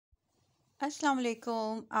Assalamu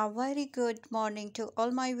alaikum. A very good morning to all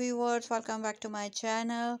my viewers. Welcome back to my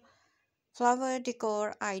channel, Flower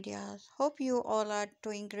Decor Ideas. Hope you all are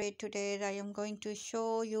doing great today. I am going to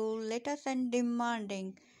show you latest and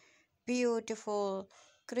demanding, beautiful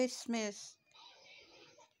Christmas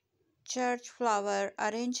church flower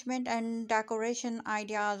arrangement and decoration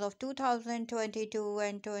ideas of 2022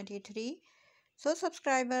 and 23. So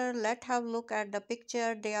subscriber, let's have a look at the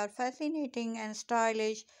picture. They are fascinating and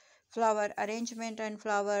stylish flower arrangement and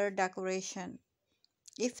flower decoration.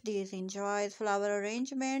 If these enjoys flower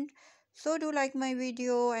arrangement, so do like my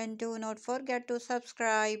video and do not forget to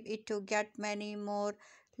subscribe it to get many more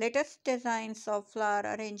latest designs of flower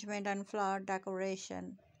arrangement and flower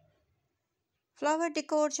decoration. Flower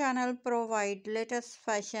Decor channel provide latest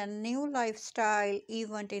fashion, new lifestyle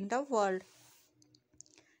event in the world.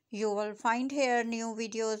 You will find here new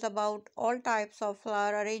videos about all types of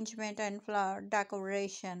flower arrangement and flower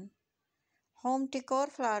decoration. Home decor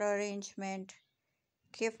flower arrangement,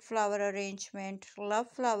 gift flower arrangement,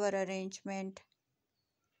 love flower arrangement,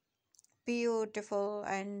 beautiful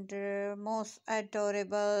and most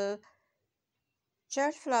adorable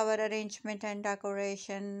church flower arrangement and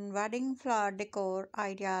decoration, wedding flower decor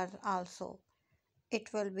ideas also.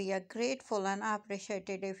 It will be a grateful and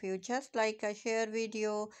appreciated if you just like a share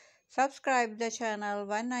video, subscribe the channel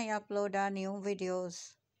when I upload a new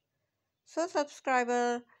videos. So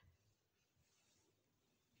subscriber,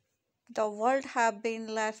 the world have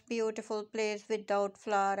been less beautiful place without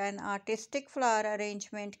flower, and artistic flower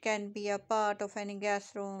arrangement can be a part of any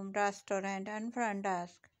guest room, restaurant and front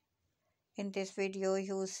desk. In this video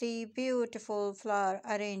you see beautiful flower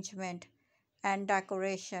arrangement and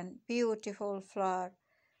decoration. Beautiful flower,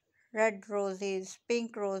 red roses,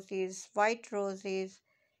 pink roses, white roses,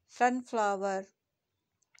 sunflower,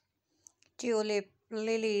 tulip,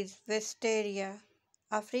 lilies, wisteria,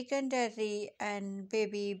 African daisy and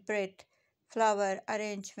baby breath, flower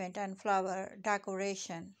arrangement and flower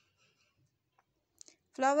decoration.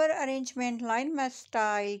 Flower arrangement, line mesh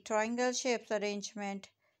style, triangle shapes arrangement,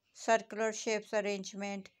 circular shapes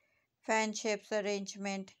arrangement, fan shapes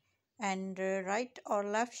arrangement and right or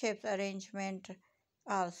left shapes arrangement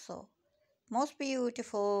also. Most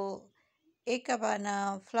beautiful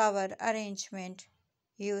Ikebana flower arrangement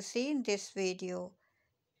you see in this video.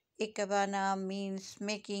 Ikebana means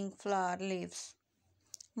making flower leaves.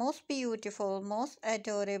 Most beautiful, most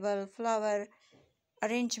adorable flower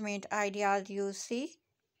arrangement ideas you see.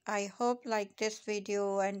 I hope like this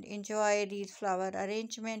video and enjoy these flower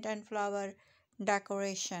arrangement and flower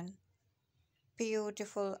decoration.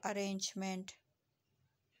 Beautiful arrangement.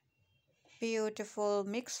 Beautiful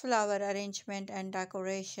mixed flower arrangement and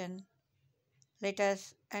decoration.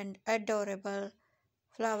 Latest and adorable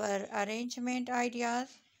flower arrangement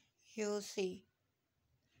ideas you see.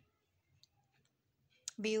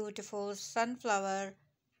 Beautiful sunflower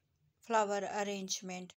flower arrangement.